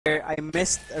I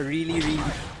missed a really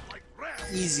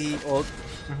easy ult,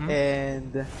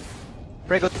 and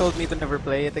Prego told me to never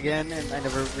play it again, and I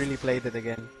never really played it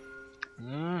again.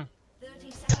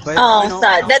 But, Oh, you know,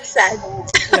 sad. That's sad.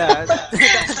 yeah,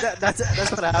 that's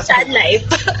what happened. Sad life.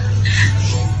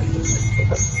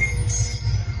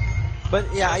 But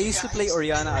yeah, I used to play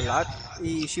Oriana a lot.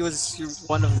 She was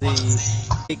one of the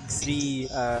big three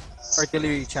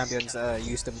artillery champions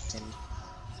used to main.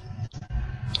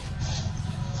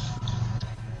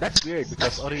 That's weird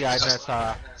because Oriana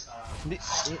sa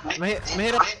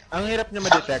mahirap ang hirap niya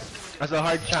ma-detect as a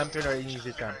hard champion or an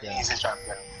easy champion.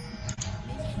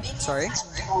 Sorry?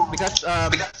 Because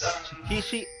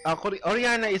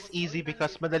Oriana is easy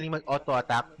because madaling mag-auto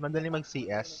attack, madaling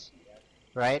mag-CS,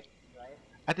 right?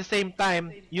 At the same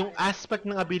time, yung aspect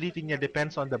ng ability niya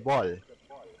depends on the ball.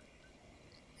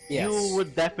 Yes. You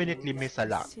would definitely miss a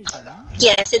lot.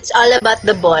 Yes, it's all about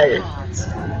the ball.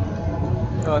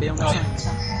 Oh, yung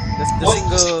the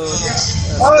single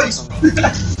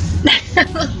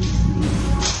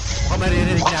Kung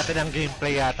maririnig natin ang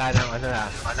gameplay yata ng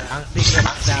ang secret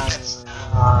ng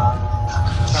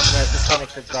somewhere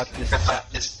disconnected got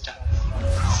this chat.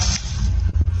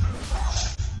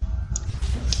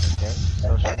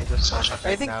 Okay, so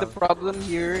I think the problem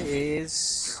here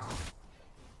is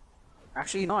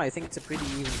actually no, I think it's a pretty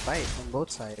even fight on both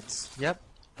sides. Yep.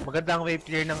 Magandang wave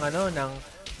clear ng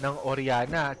ng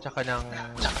Oriana at saka ng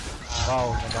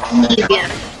Yeah.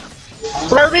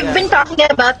 Well, we've been talking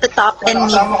about the top and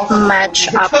mid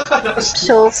match-up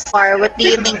so far. What do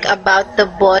you think about the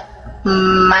bot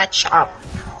match-up?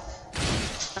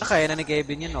 Kaya na ni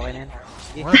Kevin yun, okay na yan.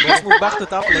 Sige, let's move back to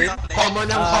top lane. Common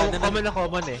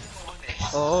eh.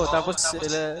 Oo, tapos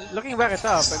looking back at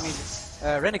top, I mean,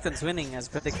 Renekton's winning as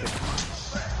predicted.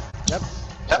 Yep.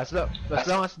 As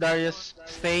long as Darius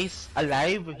stays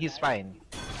alive, he's fine.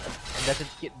 And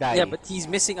doesn't die. Yeah, but he's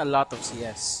missing a lot of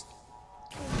CS.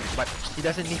 But he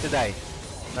doesn't need to die.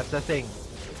 That's the thing.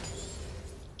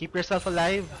 Keep yourself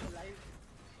alive.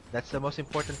 That's the most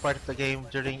important part of the game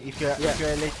during if you're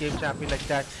a late game champion like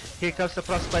that. Here comes the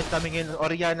frostbite coming in.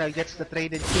 Oriana gets the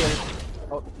trade and kill.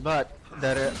 Oh, but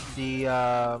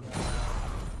the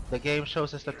game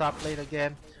shows us the top lane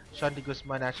again. Shandy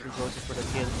Guzman actually goes in for the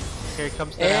kill. Here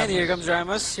comes the And Ramos. here comes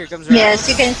Ramos. Here comes Ramos. Yes,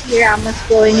 you can see Ramos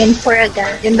going in for a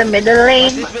gun in the middle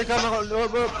lane. This will come out low.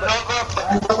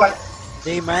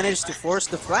 They managed to force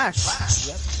the flash.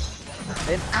 Yep.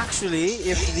 And actually,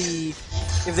 if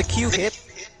the Q hit,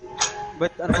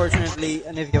 but unfortunately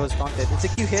Anivia was taunted. If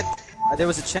the Q hit, there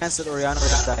was a chance that Oriana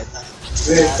would have died.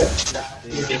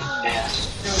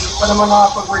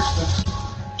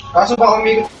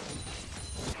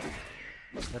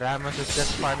 Ramos is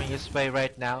just farming his way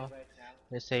right now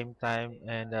at the same time,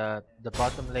 and the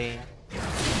bottom lane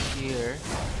here,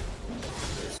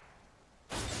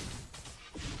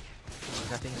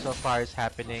 nothing so far is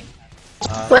happening.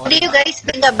 What do you guys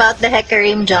think about the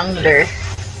Hecarim jungler?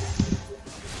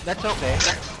 That's okay.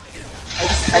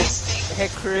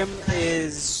 Hecarim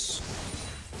is...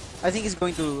 I think he's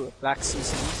going to Black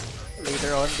CC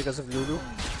later on because of Lulu.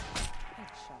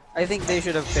 I think they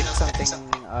should have picked something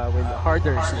with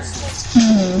harder CC.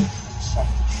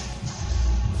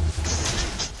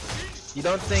 You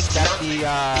don't think that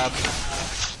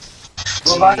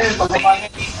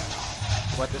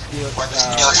what is the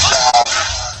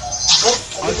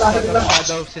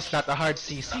Shadows is not a hard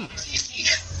CC? No,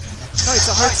 it's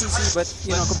a hard CC, but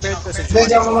you know, compared to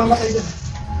Sejuani,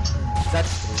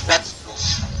 That's true.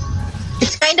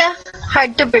 It's kinda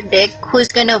hard to predict who's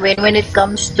gonna win when it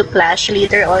comes to Clash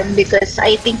later on because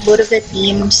I think both of the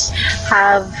teams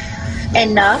have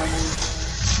enough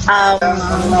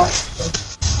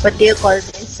what do you call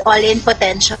this? All-in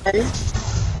potential.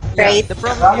 Right? the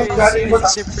problem here is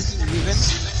they're pretty even,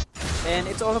 and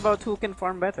it's all about who can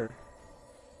farm better.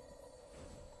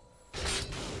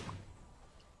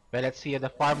 Well, let's see the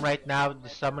farm right now. The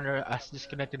summoner as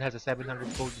disconnected has a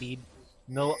 700 gold lead.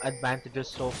 No advantages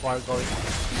so far going to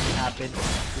happen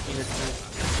between the two.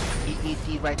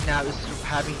 EET right now is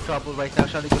having trouble right now.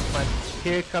 Shandy Guzman.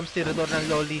 Here comes Tirador ng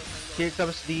Loli. Here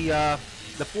comes the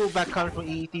pullback coming from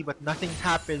EET, but nothing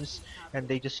happens, and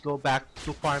they just go back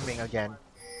to farming again.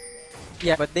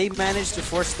 Yeah, but they managed to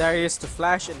force Darius to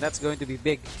flash, and that's going to be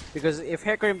big. Because if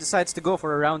Hecarim decides to go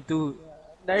for a round 2,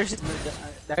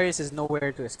 Darius is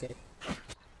nowhere to escape.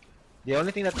 The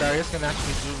only thing that Darius can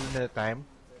actually do in the time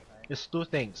is two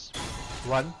things.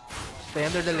 One, stay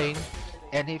under the lane,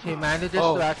 and if he manages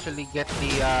to actually get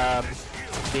the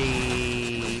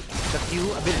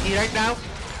Q ability right now,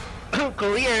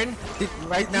 Korean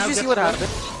right now. Did you see what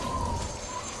happened?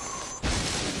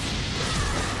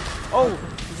 Oh,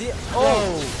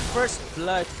 first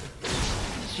blood.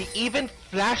 She even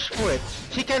flashed for it.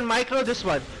 She can micro this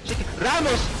one.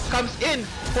 Ramos comes in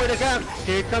for the gap.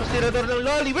 Here comes Tirador ng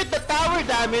Loli with the tower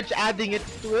damage, adding it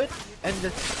to it. And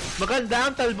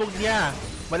maganda ang talbog niya.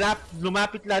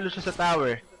 Lumapit lalo siya sa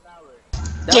tower.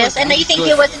 Yes, and I think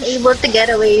he wasn't able to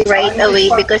get away right away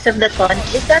because of the taunt.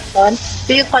 Is that taunt?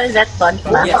 Do you call that taunt?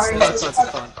 Yes, that's a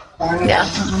taunt. Yeah.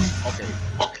 Okay.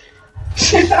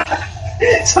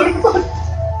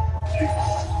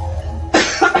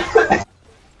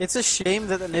 It's a shame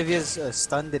that Olivia's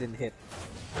stun didn't hit.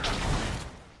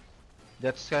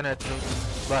 That's kinda true.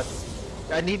 But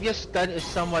Anivia's stun is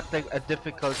somewhat like a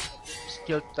difficult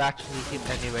skill to actually hit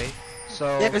anyway.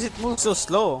 So Yeah, because it moves so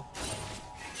slow.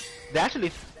 they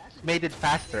actually made it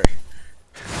faster.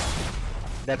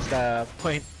 That's the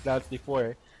point out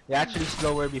before. They're actually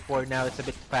slower before, now it's a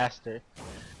bit faster.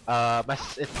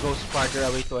 As it goes farther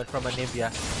away to from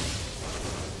Anivia.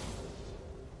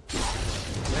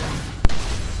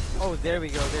 Oh, there we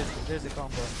go. There's the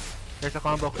combo. There's a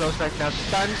combo close right now.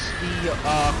 Stuns the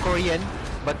Korean,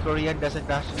 but Korean doesn't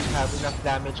actually have enough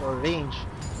damage or range.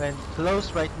 When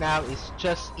close right now is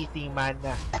just eating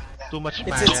mana. Too much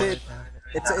mana.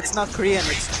 It's not Korean.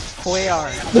 It's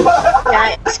Koear.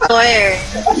 Yeah, it's Square.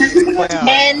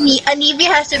 And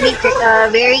Anivia has to be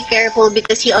very careful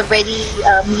because he already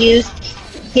used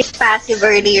his passive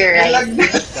earlier, right?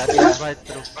 That is right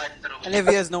true.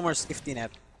 Olivia has no more safety net.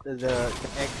 The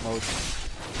egg mode.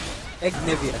 Egg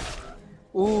Nivea.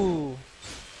 Ooh.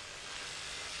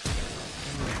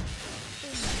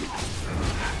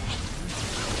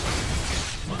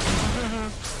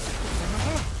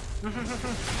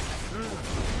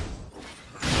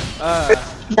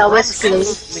 That was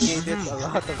close. Negated a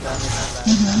lot of damage on that.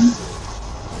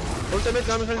 Ultimate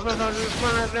coming from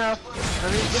right now. And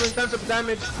he's doing tons of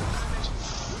damage.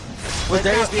 Will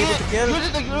Darius be able to kill?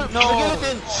 No.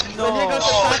 But here comes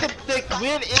the passive stick.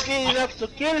 Will it be enough to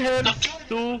kill him?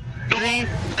 2, 3,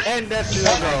 and that's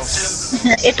level.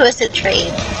 It was a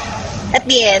trade. At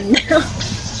the end.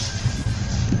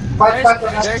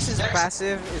 Darius'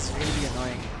 passive is really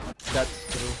annoying. That's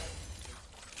true.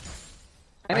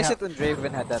 I miss it when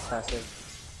Draven had that passive.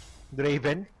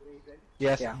 Draven?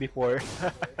 Yes, Yeah. before.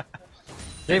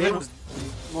 Draven was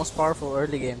the most powerful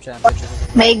early game champion.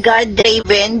 My god,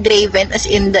 Draven as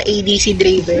in the ADC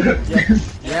Draven.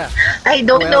 Yeah. I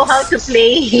don't know how to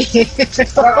play.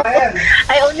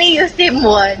 I only used him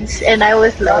once and I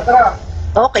was like,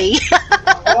 okay.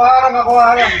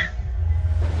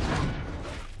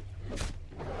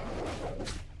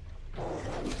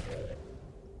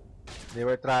 They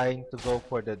were trying to go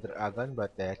for the dragon,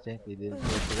 but I think they didn't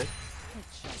go for it.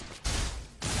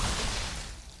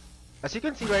 As you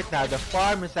can see right now, the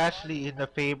farm is actually in the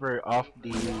favor of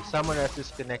the summoner as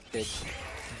disconnected.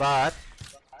 But,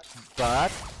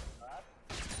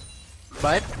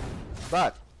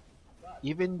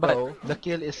 even though the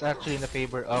kill is actually in the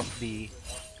favor of the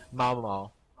Mau Mau,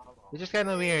 which is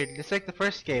kind of weird. It's like the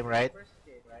first game, right?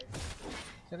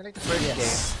 It's kinda like the first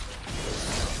game.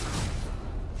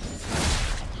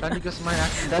 Because my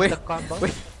actually does the combo.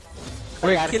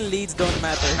 Where kill leads don't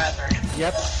matter.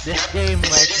 Yep, this game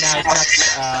right now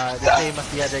is not the same as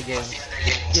the other games.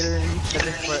 Kill leads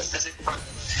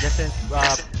doesn't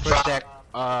protect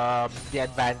the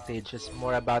advantage. It's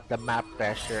more about the map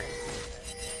pressure.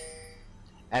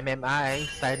 MMI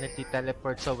silently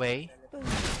teleports away,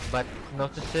 but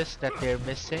notices that they're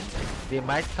missing. They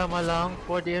might come along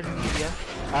for the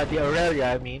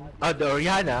Aurelia, I mean. The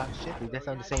Oriana. Shit, that's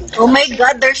on the same. Oh my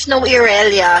god, there's no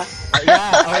Irelia.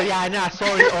 Yeah, Oriana.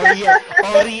 Sorry,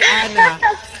 Oriana.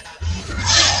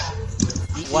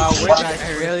 Wow, where did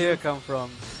Irelia come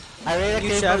from? Irelia New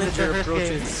came from the challenger first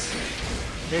game. approaches.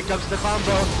 Here comes the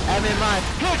combo, MMI.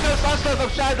 Here comes Onslaught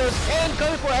of Shadows and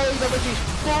coming for LWG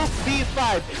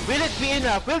 2v5. Will it be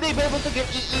enough? Will they be able to get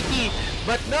EET?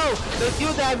 But no, the Q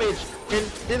damage. And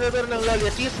Dinador ng Loli,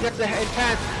 at least gets the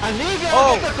enchant. Anivia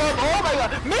gets the combo. Oh my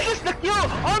god, misses the Q!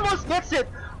 Almost gets it!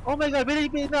 Oh my god, will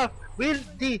it be enough? Will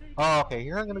the... Oh, okay,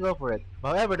 you're not gonna go for it.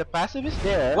 However, the passive is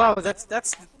there. Wow, that's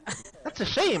That's a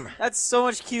shame. that's so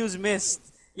much Qs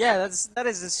missed. Yeah, that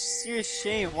is a serious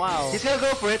shame. Wow. He's gonna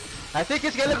go for it. I think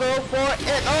he's gonna go for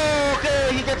it. Oh,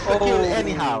 okay, he gets the kill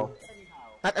anyhow.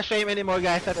 Not a shame anymore,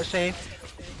 guys. Not a shame.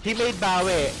 He made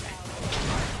Bawi.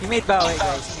 He made Bawi,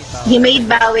 guys. He made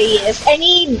Bawi, yes. And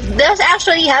he does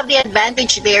actually have the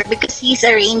advantage there because he's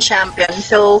a range champion.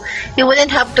 So, he wouldn't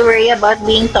have to worry about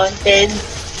being taunted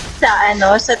sa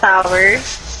tower.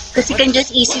 Because he can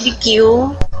just easily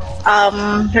Q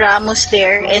Ramos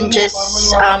there and just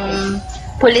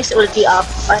pull his ulti up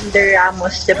under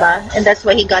Ramos, diba? And that's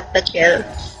why he got the kill.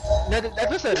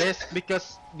 that was a risk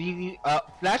because the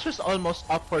flash was almost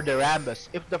up for the Rambus.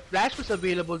 If the flash was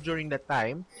available during that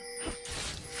time,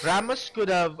 Ramos could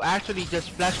have actually just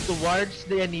flashed towards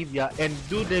the Anivia and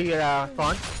do the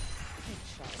taunt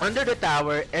under the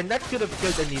tower, and that could have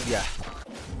killed Anivia.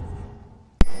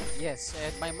 Yes,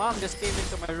 and my mom just came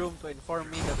into my room to inform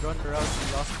me that Ronda Rousey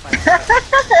lost 5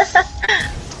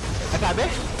 Ang sabi?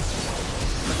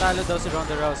 Natalo daw si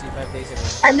Ronda Rousey 5 days ago.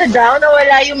 Ano daw?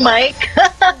 Nawala yung mic?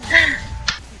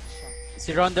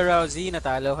 Si Ronda Rousey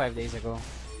natalo 5 days ago.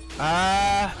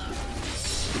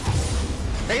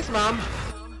 Thanks, Mom.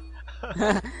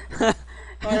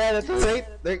 Oh yeah, that's right.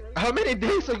 Like, how many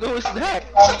days ago was that?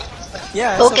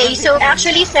 Yeah. Okay, so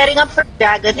actually setting up for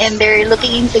Dragon and they're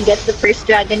looking to get the first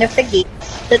Dragon of the game.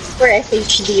 That's for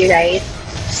SHD, right?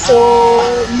 So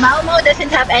Mau Mau doesn't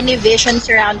have any vision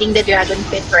surrounding the Dragon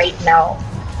Pit right now.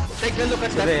 Take a look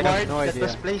at So they that have ward no that idea.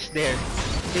 was placed there.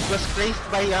 It was placed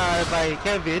by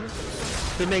Kevin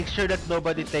to make sure that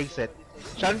nobody takes it.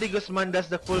 Shandy Guzman does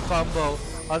the full combo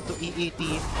onto EET.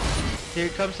 Here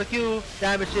comes the Q.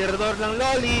 Damage Tirador ng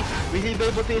Loli. Will he be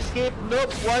able to escape? Nope.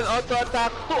 1 auto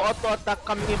attack, 2 auto attack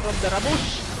coming in from the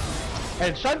Ramush.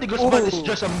 And Shandy Guzman is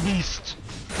just a beast.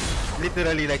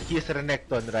 Literally, like, he's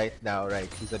Renekton right now,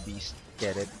 right? He's a beast.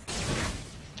 Get it?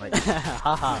 Like,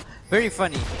 Haha, very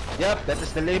funny. yep, that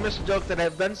is the lamest joke that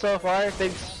I've done so far.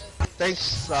 Thanks.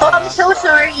 Oh, I'm so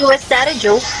sorry. Was that a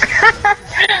joke?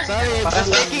 Sorry, I'm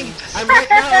just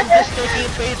taking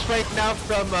a page right now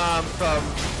from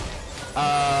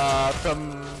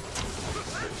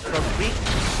Freak.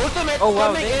 Ultimate Oh wow,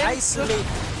 coming they in. isolated.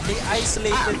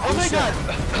 Oh my Lucian. god!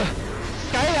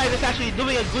 Skyline is actually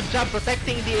doing a good job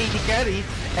protecting the AD carry,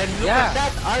 and look Yeah. at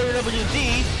that,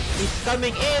 RWZ is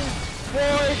coming in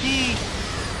for the...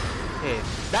 Okay,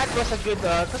 that was a good,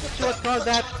 what you would call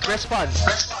that? Response.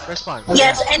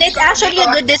 Yes, and it's actually a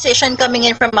good decision coming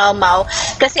in from Mau Mau.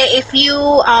 Kasi if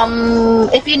you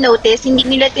notice, hindi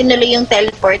nila tinuloy yung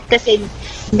teleport kasi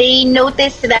they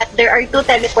noticed that there are 2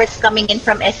 teleports coming in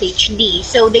from SHD.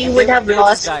 So they would have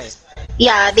lost.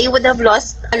 Yeah, they would have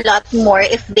lost a lot more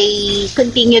if they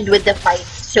continued with the fight.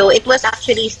 So it was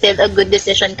actually still a good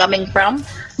decision coming from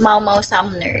Mau Mau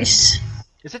Summoners.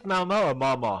 Is it Mau Mau or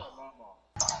Mama?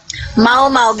 Mau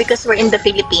Mau because we're in the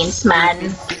Philippines, man.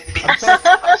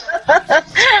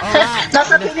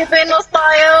 Nasa Pilipinos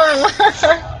tayo.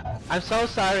 I'm so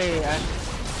sorry.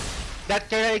 That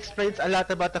kinda explains a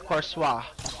lot about the Corsoir.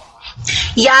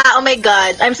 Yeah, oh my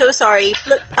god, I'm so sorry.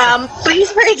 Please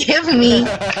forgive me.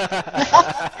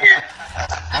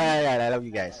 I love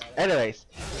you guys. Anyways,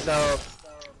 so...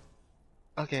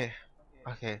 Okay.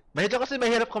 Medyo kasi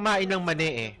mahirap kumain ng mani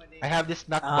eh. I have this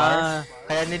nut bar,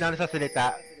 kaya hindi na ako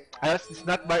nasasalita. This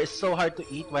nut bar is so hard to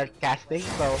eat while casting,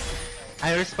 so...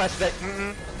 I respond like,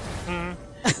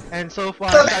 And so far,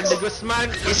 Sandy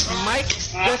Guzman is might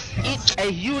just eat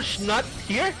a huge nut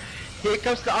here. Here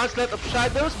comes the onslaught of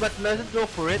shadows, but doesn't go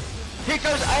for it. Here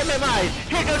comes MMI.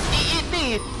 Here comes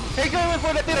EET. Here comes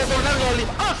for the Tirador ng Loli.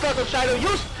 Onslaught of shadow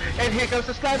used. And here comes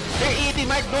the stun. Here EET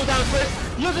might go down first.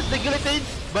 Uses the guillotine.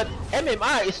 But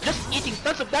MMI is just eating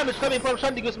tons of damage coming from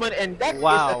Sandy Guzman. And that is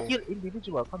a kill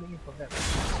individual coming in from them.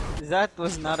 That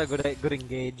was not a good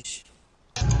engage.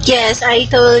 Yes, I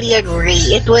totally agree.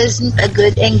 It wasn't a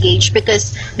good engage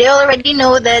because they already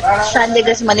know that Sandy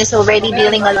Guzman is already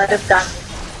dealing a lot of damage.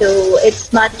 So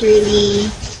it's not really...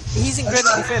 He's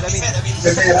incredibly fit. I mean,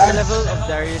 the level of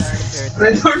Darius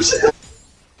compared to...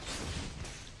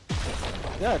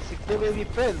 Yeah, it's incredibly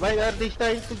fit. Why are they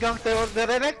trying to gank the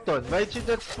Renekton? Why should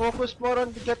they focus more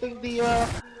on getting the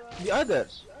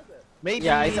others? Maybe...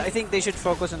 Yeah, I think they should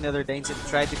focus on the other lanes and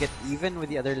try to get even with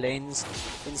the other lanes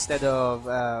instead of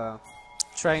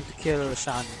trying to kill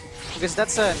Shan. Because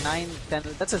that's a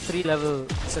 9-10, that's a 3-level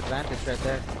disadvantage right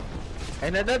there.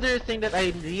 And another thing that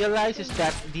I realized is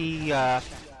that the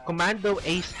Commando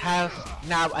Ace has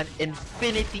now an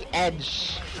infinity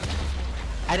edge.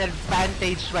 An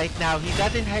advantage right now. He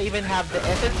doesn't even have the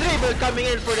Essence Dribble coming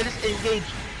in for this engage.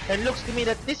 And looks to me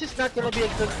that this is not going to be a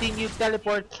continued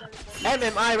teleport.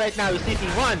 MMI right now is hitting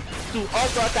 1, 2,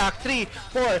 auto attack, 3,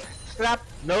 4, scrap,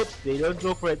 notes, they don't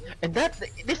go for it. And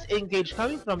this engage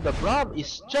coming from the Braum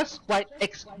is just quite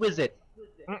exquisite.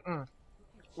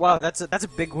 Wow, that's a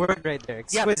big word right there.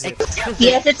 Exquisite. Yeah, exquisite.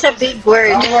 Yes, it's a big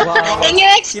word. Wow. Can you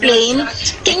explain?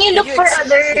 Can you look for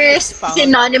other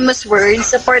synonymous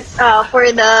words for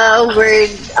the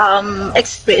word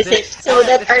exquisite so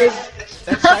that our...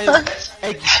 That's why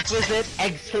exquisite,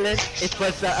 excellent. It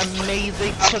was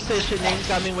amazing positioning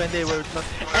coming when they were,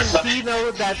 and he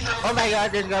know that, oh my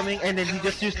god, they're coming, and then he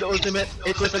just used the ultimate.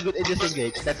 It was a good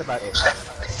disengage. That's about it.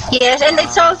 Yes, and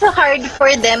it's also hard for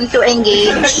them to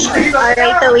engage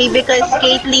right away because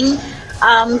Caitlyn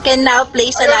can now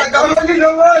place a lot of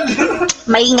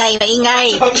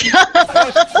maingay.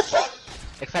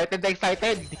 Excited na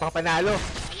excited. Di pa ka panalo.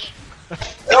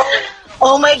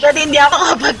 Oh my God, hindi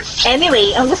ako kapag...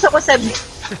 Anyway, ang gusto ko sabihin,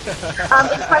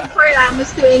 it's hard for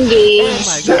Ramos to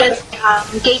engage because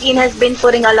Caitlyn has been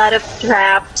putting a lot of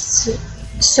traps.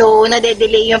 So,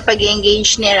 nade-delay yung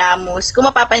pag-engage ni Ramos. Kung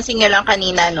mapapansin nyo lang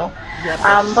kanina, no?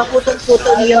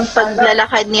 Paputol-putol yung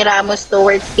paglalakad ni Ramos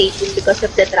towards Caitlyn because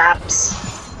of the traps.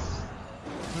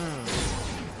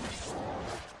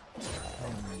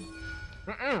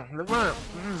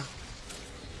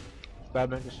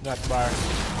 Babang is not bar.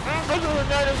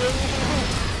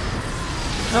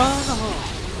 No.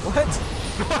 What?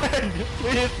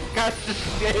 Please catch this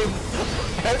game.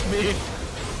 Help me.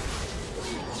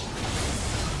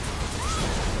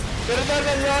 Pero there's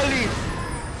a lolly.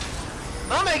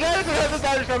 Oh my god, we have the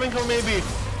damage coming from maybe.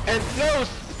 And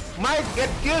close. Might get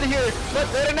killed here.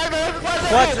 But they're not gonna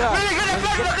Watch out. Really gonna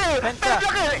kill. Penta.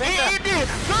 EET.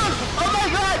 Close. Oh my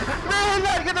god. Really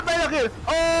not gonna penta kill.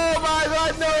 Oh my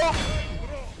god, no.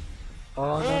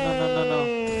 Oh, no.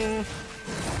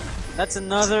 That's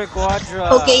another quadra.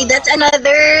 Okay, that's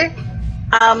another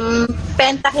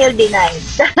pentakill denied.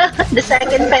 The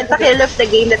second pentakill of the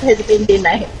game that has been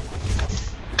denied.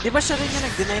 Di ba siya rin yung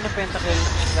nag-deny ng pentakill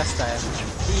last time?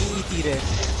 EET rin.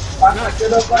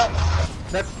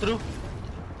 That's true.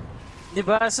 Di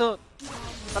ba? So,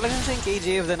 talagang siya yung KJ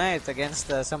of the night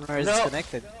against Summoners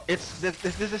Disconnected. It's this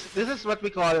is what we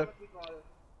call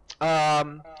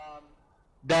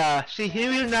he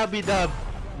will now be dubbed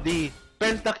the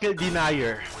Pentakill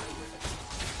Denier.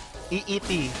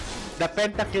 EET, the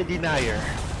Pentakill Denier.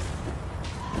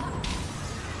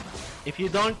 If you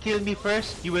don't kill me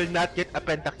first, you will not get a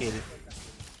pentakill.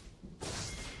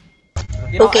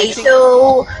 You know, Okay, I think-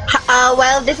 so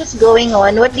while this is going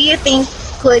on, what do you think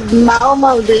could Mao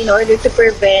Mao do in order to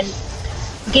prevent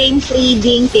game 3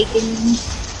 being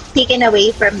taken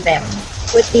away from them?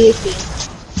 What do you think?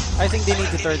 I think they need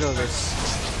to turtle this.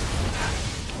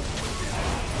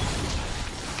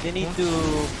 They need to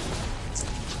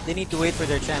wait for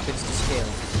their champions to scale.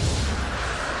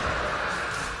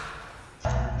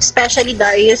 Especially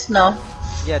Darius, no?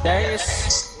 Yeah, Darius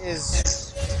is...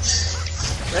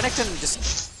 Renekton just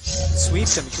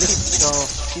sweeps him clean, so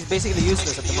he's basically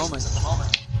useless at the moment.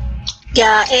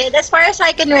 Yeah, and as far as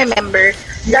I can remember,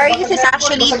 Darius is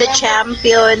actually the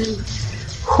champion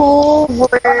who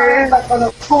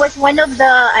was one of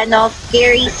the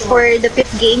carries for the 5th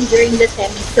game during the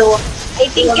semi. So I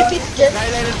think if it's just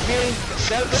Thailand is being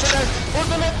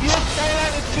ultimate use.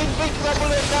 Thailand is being big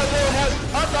trouble and now they will have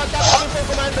on top for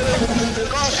commander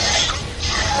because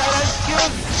Thailand's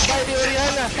killed by the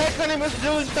Oriana. Hecarim is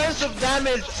doing tons of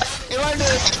damage. I wonder,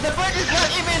 the bird is not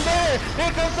even there. Here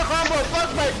comes the combo.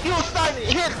 Frostbite, Q stun,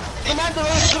 hit. Commander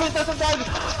is doing tons of damage.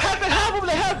 Half of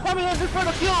the health coming in for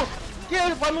the Q.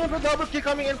 Kill coming in for double kill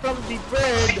coming in from the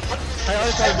bird. I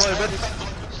always say boy, but it's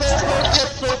so close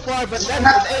yet so far, but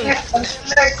that's an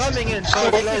ace coming in so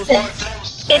close.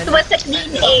 it was a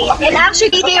clean A. And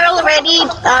actually they're already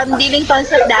dealing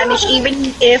tons of damage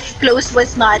even if Close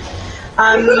was not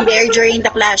there during the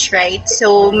clash, right?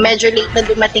 So medyo late na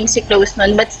dumating si Close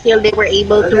nun, but still they were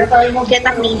able to get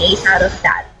a clean ace out of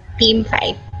that team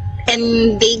fight.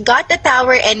 And they got the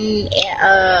tower and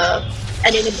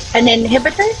an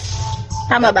inhibitor?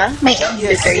 Tama ba? May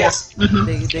inhibitor, yes.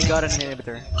 They got an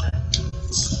inhibitor.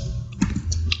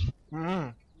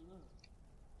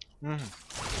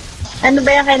 Ano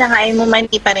ba yung kinakain mo?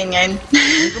 Mani pa rin yan.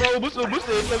 Hindi ko maubos-ubos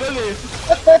eh, tagal eh.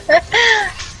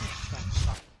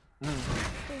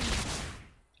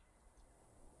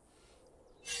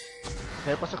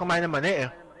 Kaya pa sa kumain naman eh.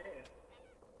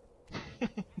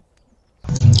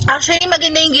 Actually,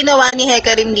 maganda yung ginawa ni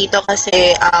Hecarim dito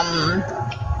kasi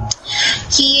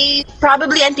he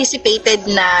probably anticipated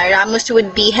na Ramos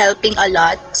would be helping a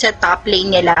lot sa top lane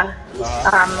nila.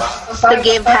 To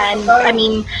give hand,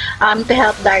 to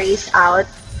help Darius out.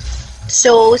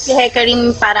 So, si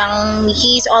Hecarim parang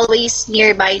he's always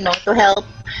nearby, no, to help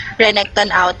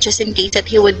Renekton out just in case that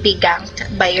he would be ganked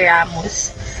by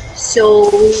Ramos.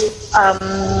 So, it's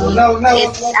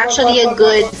actually a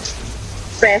good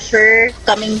pressure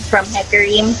coming from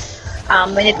Hecarim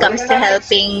when it comes to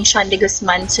helping Shandy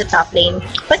Guzman sa top lane.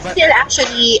 But still,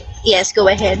 actually, yes, go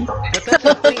ahead. But that's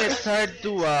the thing, it's hard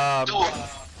to,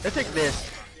 let's take this.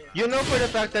 You know for the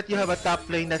fact that you have a top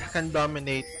lane that can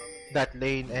dominate that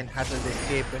lane and has an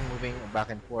escape and moving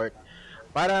back and forth.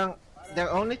 Parang, the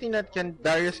only thing that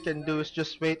Darius can do is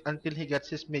just wait until he gets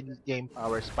his mid-game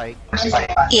power spike.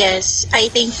 Yes, I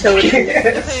think so too.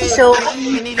 Kasi So,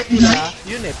 pinilit nila,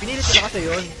 yun eh, pinilit nila kasi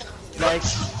yun. Like,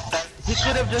 he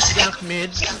could have just ganked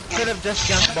mid, could have just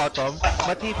ganked bottom,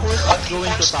 but he forced us going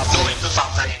to top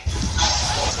lane.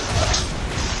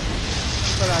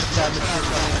 A lot of damage here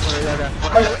coming for Oriana.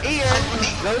 So Ian,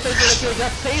 goes into the kill,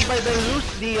 got saved by the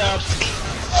Lulu.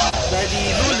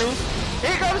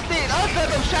 Here comes the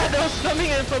onslaught of shadows coming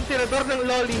in from Tirador ng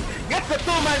Loli. Gets the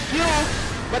 2-man Q,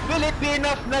 but will it be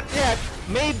enough? Not yet.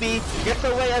 Maybe gets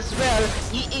away as well.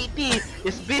 EET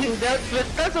is being dealt with.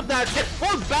 Because of that, gets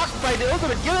pulled back by the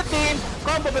ultimate guillotine.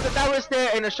 Combo with the towers there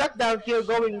and a shutdown kill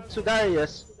going to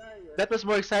Darius. That was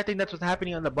more exciting. That's what's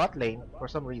happening on the bot lane for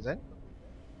some reason.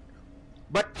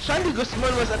 But Shandy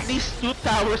Guzman was at least 2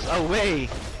 towers away.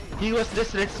 He was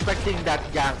disrespecting that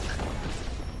gank.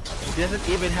 He doesn't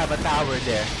even have a tower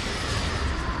there.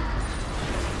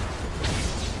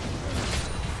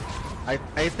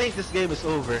 I think this game is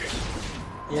over.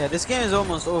 Yeah, this game is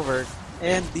almost over,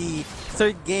 and the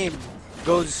third game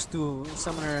goes to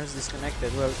Summoner has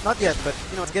disconnected. Well, not yet, but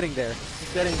you know, it's getting there.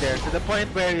 It's getting there to the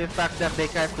point where, in fact, that they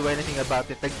can't do anything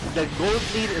about it. The gold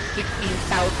lead is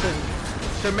 16,000.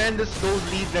 Tremendous gold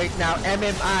lead right now.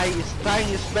 MMI is trying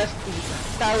his best to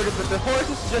tower it, but the horse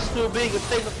is just too big. It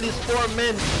takes at least 4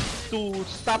 men to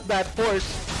stop that horse.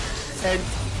 And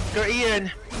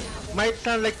Korean might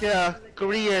sound like a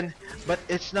Korean, but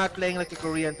it's not playing like a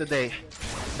Korean today.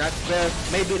 Not well,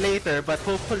 maybe later, but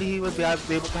hopefully he will be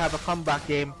able to have a comeback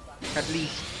game. At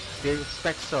least they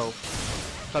expect so,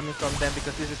 coming from them,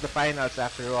 because this is the finals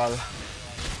after all.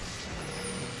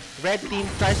 Red team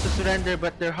tries to surrender,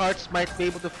 but their hearts might be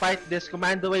able to fight this.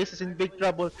 Commando Ace is in big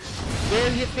trouble.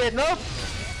 Will he fit? Nope!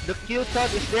 The Q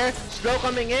tug is there. Slow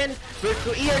coming in. Where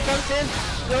Kuier comes in.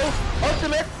 Slow.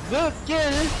 Ultimate will kill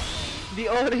the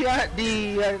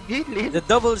Caitlyn. The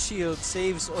double shield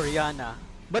saves Oriana.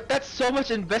 But that's so much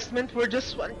investment for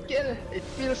just 1 kill. It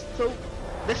feels so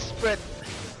desperate.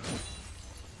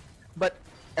 But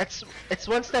it's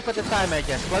one step at a time, I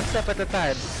guess. One step at a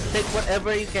time. Take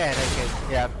whatever you can, I guess.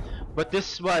 Yeah. But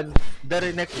this one, the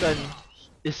Renekton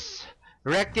is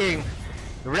wrecking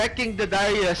the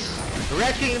Darius,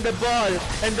 wrecking the ball,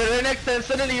 and the Renekton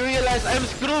suddenly realized, I'm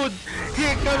screwed.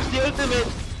 Here comes the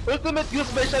ultimate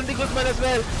used by Shandy Guzman as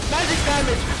well. Magic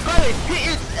damage. Corey,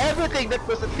 he eats everything. That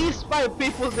was at least 5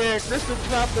 people there just to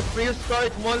trap the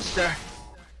prehistoric monster.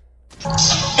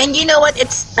 and you know what? It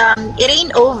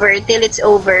ain't over till it's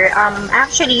over.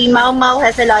 Actually, Mau Mau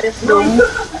has a lot of room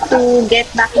to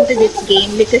get back into this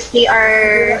game because they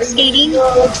are skating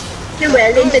too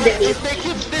well into the If race. they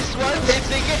keep this one, if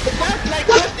they get ganked like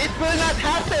this, it will not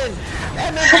happen.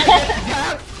 MMA gets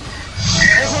ganked.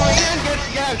 Everyone gets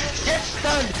ganked, gets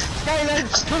stunned. Skyline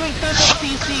doing tons of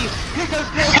CC. Here comes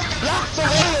Chris, blocks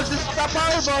away as this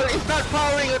powerball is not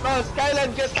powering at all.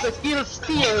 Skyline gets the kill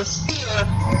steal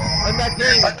on that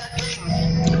game.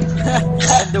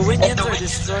 And the Winions are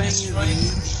destroying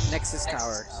the Nexus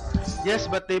Tower. Yes,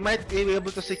 but they might be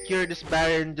able to secure this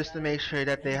Baron just to make sure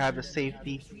that they have the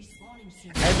safety.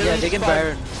 And Yeah, they can respawn-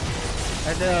 Baron.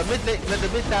 And the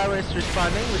mid tower is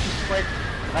responding, which is quite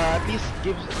at least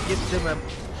gives them a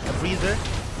breather.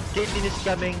 Caitlyn is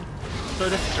coming, so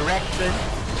that's direction.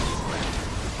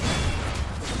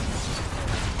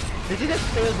 Did he just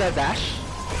fail the dash?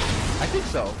 I think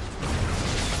so.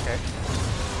 Okay.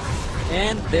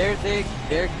 And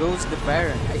there goes the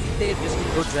Baron. I think they just need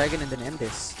to go Dragon and then end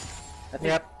this. I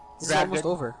think Yep. it's Dragon. almost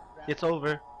over. It's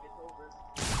over.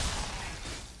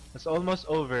 It's almost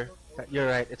over. You're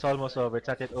right, it's almost over. It's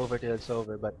not yet over till it's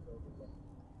over, but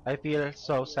I feel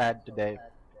so sad today.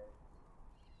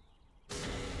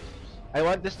 I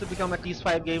want this to become at least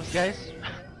 5 games, guys.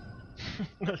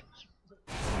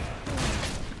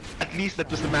 At least that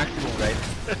was the maximum, right?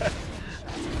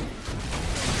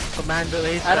 Commando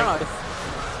Ace. I don't know.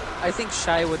 I think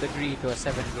Shy would agree to a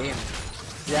 7 game.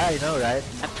 Yeah, I know, right?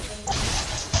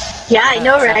 Yeah, I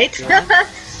know, right? Yeah.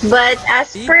 But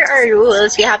as per our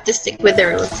rules, we have to stick with the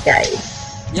rules, guys.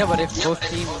 Yeah, but if both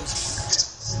teams...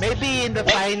 Maybe in the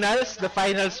finals,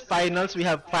 we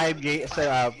have 5 games,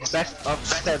 best of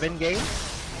 7 games.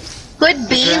 Could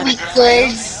be, we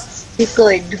could.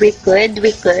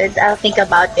 I'll think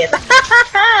about it.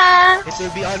 It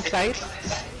will be on site.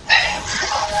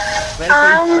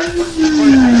 Well, for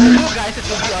you guys, it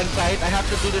will be on site. I have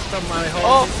to do this from my home.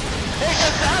 Oh! Here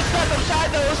comes the onslaught of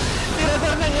shadows.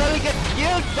 Tirador Nangyari gets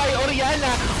killed by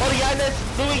Oriana. Oriana is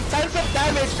doing tons of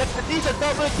damage. That's at least a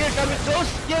double kill coming close.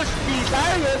 Kills the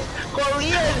Darius.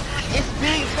 Korean is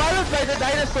being followed by the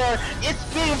dinosaur. It's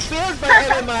being filled by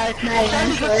MMI.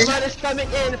 Sandy Guzman is coming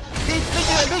in. He's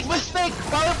making a big mistake.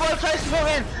 Powerball tries to go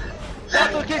in.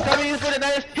 Double kill coming in for the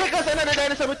dinosaur. Here comes another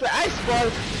dinosaur with the ice ball.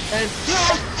 And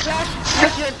still Flash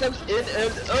Vision comes in.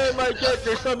 And oh my god,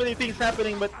 there's so many things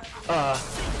happening. But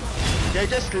they're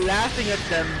just laughing at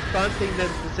them, taunting them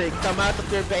to say, come out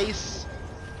of your base.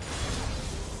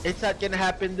 It's not gonna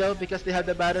happen though because they have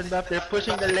the Baron buff. They're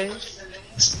pushing the lanes.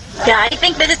 Yeah, I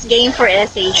think this is game for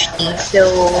SHD, so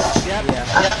Yep.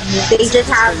 they just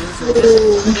have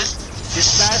to. This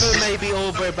battle may be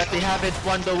over, but they haven't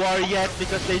won the war yet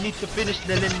because they need to finish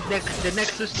the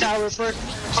Nexus Tower first.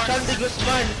 Sandy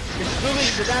Guzman is doing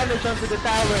the damage onto the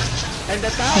tower, and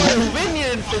the tower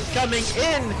minions is coming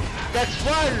in. That's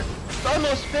one. It's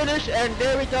almost finished, and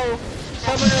there we go.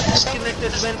 Summoner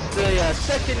Disconnected wins the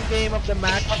second game of the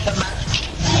match.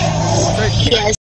 Yes.